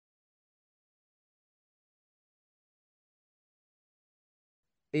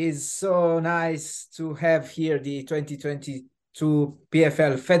It's so nice to have here the 2022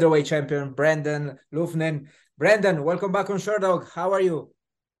 PFL featherweight champion, Brandon Loughnane. Brandon, welcome back on Sherdog. How are you?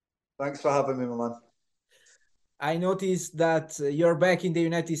 Thanks for having me, my man. I noticed that you're back in the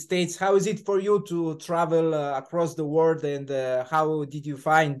United States. How is it for you to travel across the world, and how did you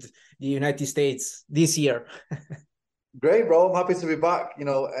find the United States this year? Great, bro. I'm happy to be back.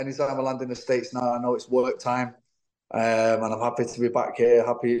 Anytime I land in the States now, I know it's work time. And I'm happy to be back here,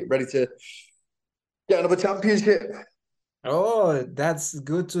 happy, ready to get another championship. Oh, that's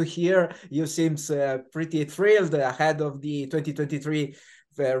good to hear. You seem pretty thrilled ahead of the 2023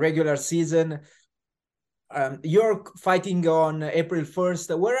 regular season. You're fighting on April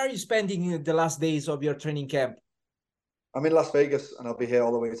 1st. Where are you spending the last days of your training camp? I'm in Las Vegas and I'll be here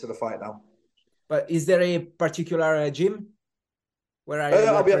all the way to the fight now. But is there a particular gym where you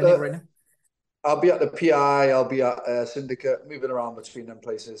I'll are be at training right now? the PI, I'll be at Syndicate, moving around between them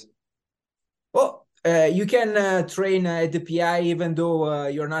places. Oh, you can train at the PI even though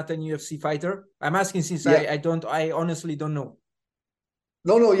you're not an UFC fighter. I'm asking since Yeah. I honestly don't know.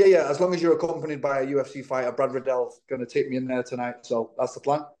 No, yeah. As long as you're accompanied by a UFC fighter, Brad Riddell's going to take me in there tonight. So that's the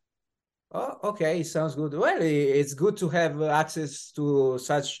plan. Oh, okay, sounds good. Well, it's good to have access to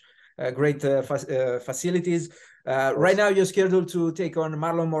such great facilities. Of Right course. now, you're scheduled to take on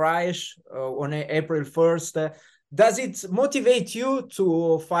Marlon Moraes on April 1st. Does it motivate you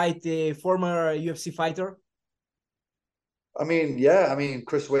to fight a former UFC fighter? I mean, yeah. I mean,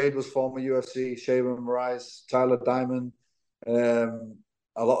 Chris Wade was former UFC, Shaven Moraes, Tyler Diamond. Um,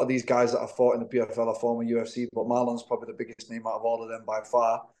 a lot of these guys that I fought in the PFL are former UFC, but Marlon's probably the biggest name out of all of them by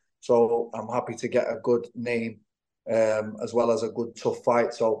far. So I'm happy to get a good name, as well as a good tough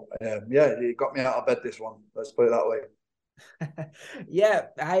fight. So yeah, it got me out of bed this one. Let's put it that way. Yeah,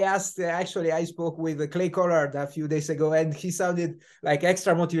 I asked, actually, I spoke with Clay Collard a few days ago, and he sounded like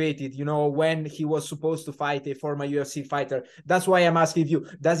extra motivated, when he was supposed to fight a former UFC fighter. That's why I'm asking you,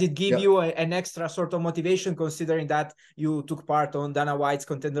 does it give Yeah. you an extra sort of motivation, considering that you took part on Dana White's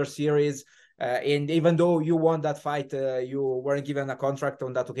Contender Series, and even though you won that fight, you weren't given a contract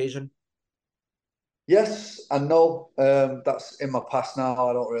on that occasion? Yes and no. That's in my past now.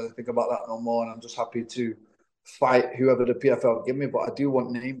 I don't really think about that no more, and I'm just happy to fight whoever the PFL give me. But I do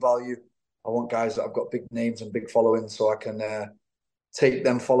want name value. I want guys that have got big names and big followings, so I can take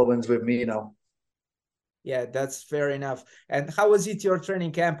them followings with me now. Yeah, that's fair enough. And how was it your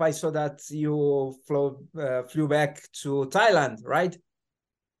training camp? I saw that you flew back to Thailand, right?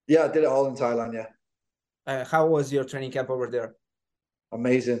 Yeah, I did it all in Thailand. Yeah, How was your training camp over there?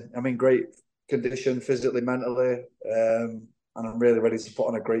 amazing. I'm in great condition physically, mentally, and I'm really ready to put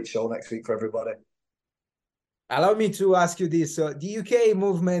on a great show next week for everybody. Allow me to ask you this. So the UK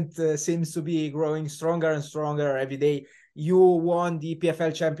movement seems to be growing stronger and stronger every day. You won the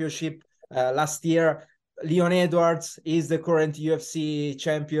PFL championship last year. Leon Edwards is the current UFC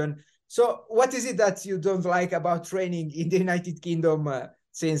champion. So what is it that you don't like about training in the United Kingdom,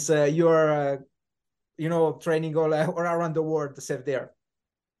 since you're, training all around the world, except there?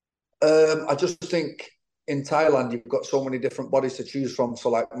 I just think in Thailand you've got so many different bodies to choose from. So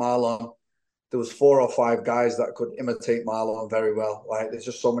like Marlon, there was 4 or 5 guys that could imitate Marlon very well. Like there's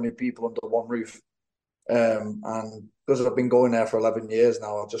just so many people under one roof. And because I've been going there for 11 years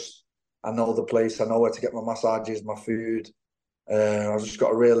now, I know the place. I know where to get my massages, my food. I've just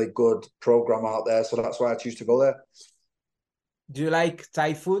got a really good program out there, so that's why I choose to go there. Do you like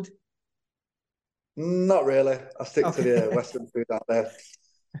Thai food? Not really. I stick to the Okay. Western food out there.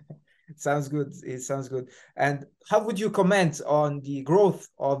 It sounds good. It sounds good. And how would you comment on the growth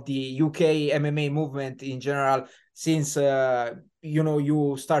of the UK MMA movement in general since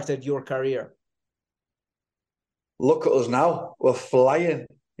you started your career? Look at us now. We're flying.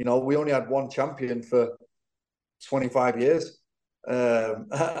 We only had one champion for 25 years.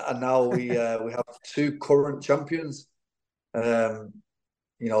 And now we have 2 current champions. Um,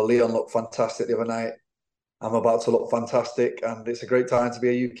 Leon looked fantastic the other night. I'm about to look fantastic, and it's a great time to be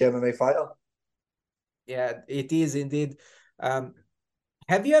a UK MMA fighter. Yeah, it is indeed. Um,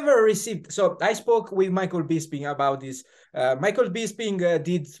 Have you ever received? So I spoke with Michael Bisping about this. Michael Bisping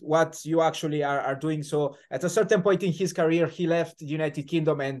did what you actually are doing. So at a certain point in his career, he left the United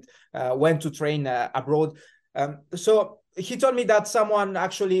Kingdom and went to train abroad. So he told me that someone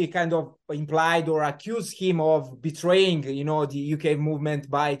actually kind of implied or accused him of betraying, the UK movement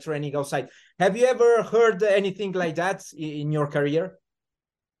by training outside. Have you ever heard anything like that in your career?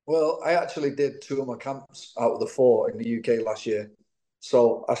 Well, I actually did 2 of my camps out of the 4 in the UK last year.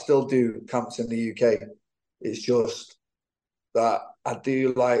 So I still do camps in the UK. It's just that I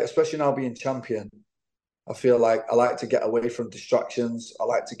do like, especially now being champion, I feel like I like to get away from distractions. I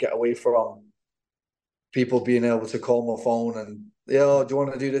like to get away from people being able to call my phone and, yo, do you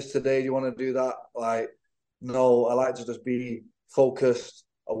want to do this today? Do you want to do that? Like, no, I like to just be focused,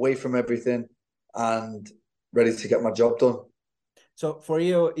 away from everything, and ready to get my job done. So for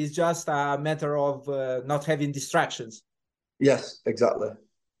you, it's just a matter of not having distractions. Yes, exactly.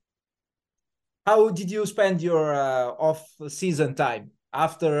 How did you spend your off-season time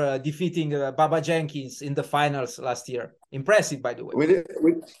after defeating Baba Jenkins in the finals last year? Impressive, by the way.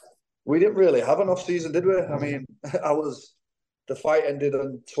 We didn't really have an off season, did we? I mean, the fight ended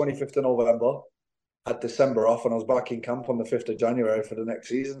on 25th of November. Had December off, and I was back in camp on the 5th of January for the next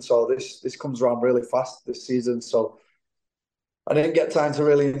season. So this comes around really fast this season. So I didn't get time to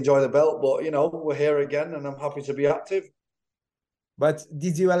really enjoy the belt, but you know, we're here again, and I'm happy to be active. But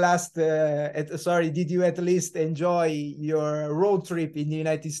did you did you at least enjoy your road trip in the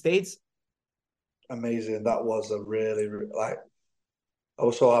United States? Amazing. That was a really, like, I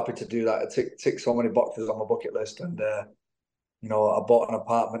was so happy to do that. It ticked so many boxes on my bucket list, and you know, I bought an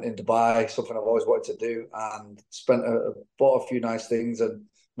apartment in Dubai, something I've always wanted to do, and bought a few nice things, and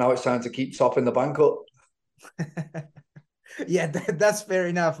now it's time to keep topping the bank up. Yeah, that's fair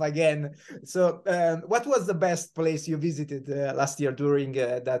enough again. So what was the best place you visited last year during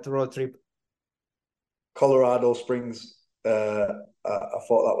that road trip? Colorado Springs. I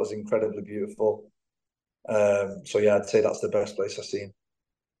thought that was incredibly beautiful. So yeah, I'd say that's the best place I've seen.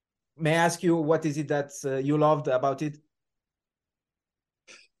 May I ask you, what is it that you loved about it?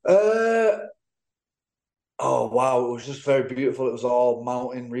 Oh wow, it was just very beautiful. It was all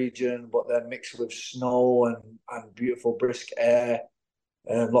mountain region, but then mixed with snow and beautiful brisk air,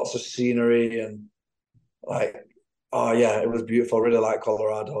 and lots of scenery, and like, oh yeah, it was beautiful. I really like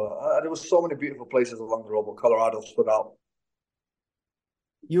Colorado. There was so many beautiful places along the road, but Colorado stood out.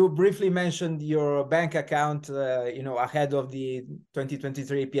 You briefly mentioned your bank account, ahead of the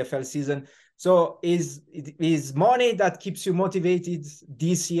 2023 PFL season. So is money that keeps you motivated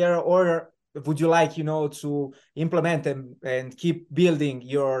this year, or would you like, to implement and keep building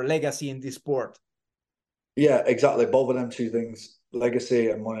your legacy in this sport? Yeah, exactly. Both of them two things, legacy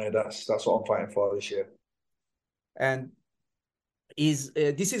and money. That's what I'm fighting for this year. And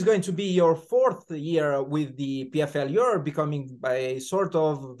this is going to be your fourth year with the PFL. You're becoming a sort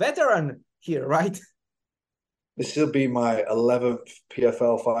of veteran here, right? This will be my 11th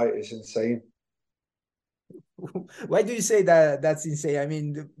PFL fight. It's insane. Why do you say that? That's insane. I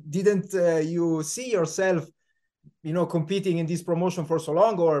mean, didn't you see yourself, competing in this promotion for so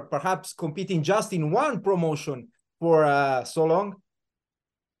long, or perhaps competing just in one promotion for so long?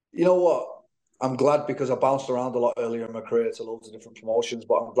 You know what? I'm glad because I bounced around a lot earlier in my career to loads of different promotions,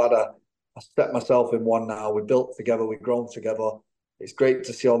 but I'm glad I set myself in one now. We built together, we've grown together. It's great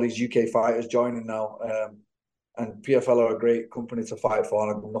to see all these UK fighters joining now. And PFL are a great company to fight for,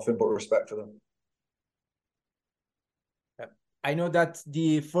 and I've got nothing but respect for them. I know that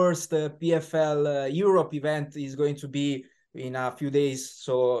the first PFL Europe event is going to be in a few days,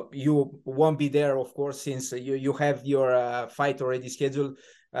 so you won't be there, of course, since you have your fight already scheduled.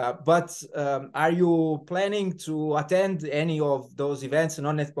 But are you planning to attend any of those events?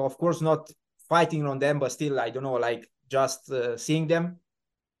 Not, of course, not fighting on them, but still, I don't know, like just seeing them?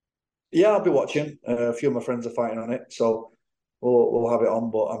 Yeah, I'll be watching. A few of my friends are fighting on it, so we'll have it on.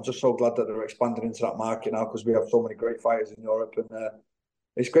 But I'm just so glad that they're expanding into that market now because we have so many great fighters in Europe, and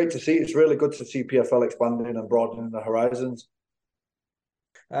it's great to see. It's really good to see PFL expanding and broadening the horizons.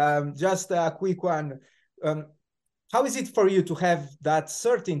 Just a quick one. How is it for you to have that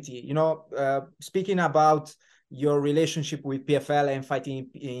certainty? Speaking about your relationship with PFL and fighting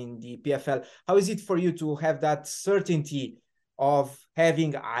in the PFL, how is it for you to have that certainty of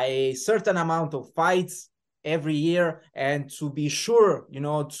having a certain amount of fights every year and to be sure,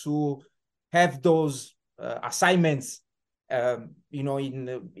 to have those assignments,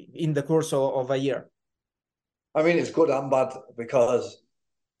 in the course of a year? I mean, it's good and bad because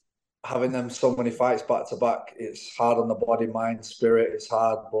having them so many fights back to back, it's hard on the body, mind, spirit. It's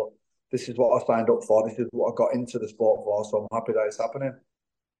hard, but this is what I signed up for. This is what I got into the sport for. So I'm happy that it's happening.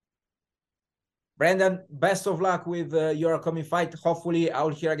 Brandon, best of luck with your upcoming fight. Hopefully, I'll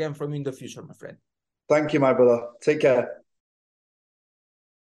hear again from you in the future, my friend. Thank you, my brother. Take care.